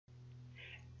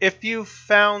if you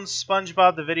found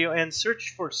Spongebob the video and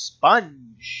search for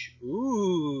Sponge.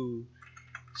 Ooh.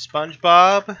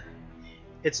 Spongebob.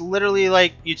 It's literally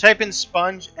like you type in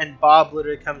Sponge and Bob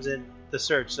literally comes in the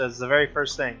search. So it's the very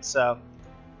first thing. So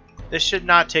this should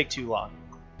not take too long.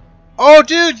 Oh,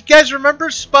 dude, you guys remember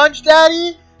Sponge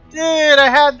Daddy? Dude, I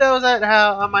had those at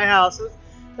my house.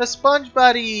 The Sponge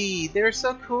Buddy. They're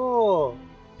so cool.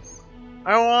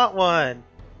 I want one.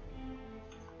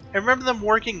 I remember them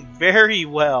working very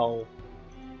well.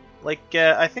 Like,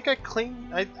 I think I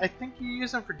cleaned... I think you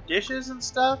use them for dishes and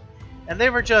stuff. And they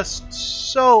were just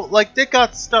so... Like, they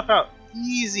got stuff out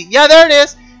easy. Yeah, there it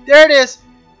is! There it is!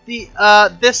 The,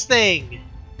 this thing.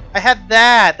 I had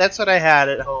that. That's what I had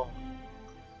at home.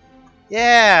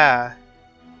 Yeah.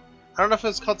 I don't know if it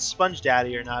was called Sponge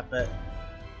Daddy or not, but...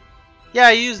 Yeah,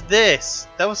 I used this.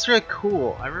 That was really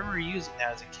cool. I remember using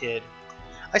that as a kid.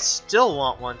 I still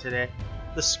want one today.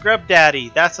 The Scrub Daddy.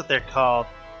 That's what they're called.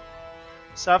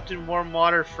 Soft in warm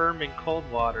water, firm in cold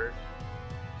water.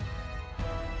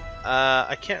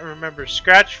 I can't remember.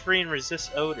 Scratch free and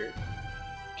resist odor.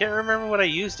 Can't remember what I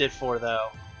used it for though.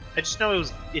 I just know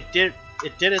it did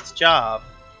its job.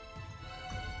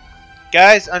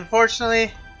 Guys,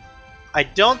 unfortunately, I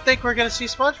don't think we're gonna see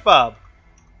SpongeBob.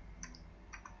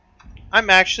 I'm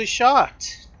actually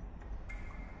shocked.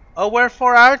 Oh,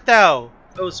 wherefore art thou,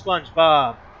 O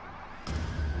SpongeBob?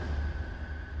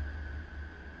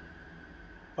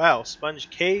 Wow, sponge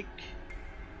cake.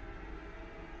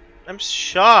 I'm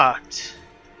shocked.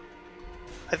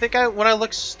 I think when I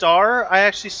looked star, I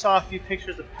actually saw a few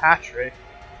pictures of Patrick.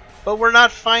 But we're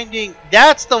not finding...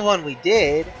 That's the one we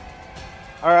did!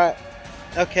 Alright.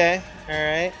 Okay,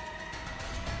 alright.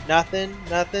 Nothing,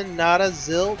 not a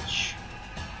zilch.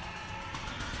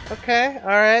 Okay,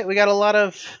 alright. We got a lot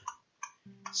of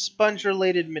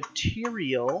sponge-related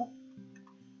material.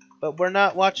 But we're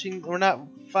not finding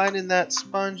that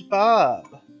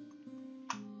SpongeBob.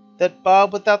 That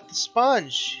Bob without the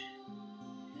sponge.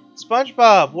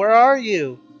 SpongeBob, where are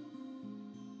you?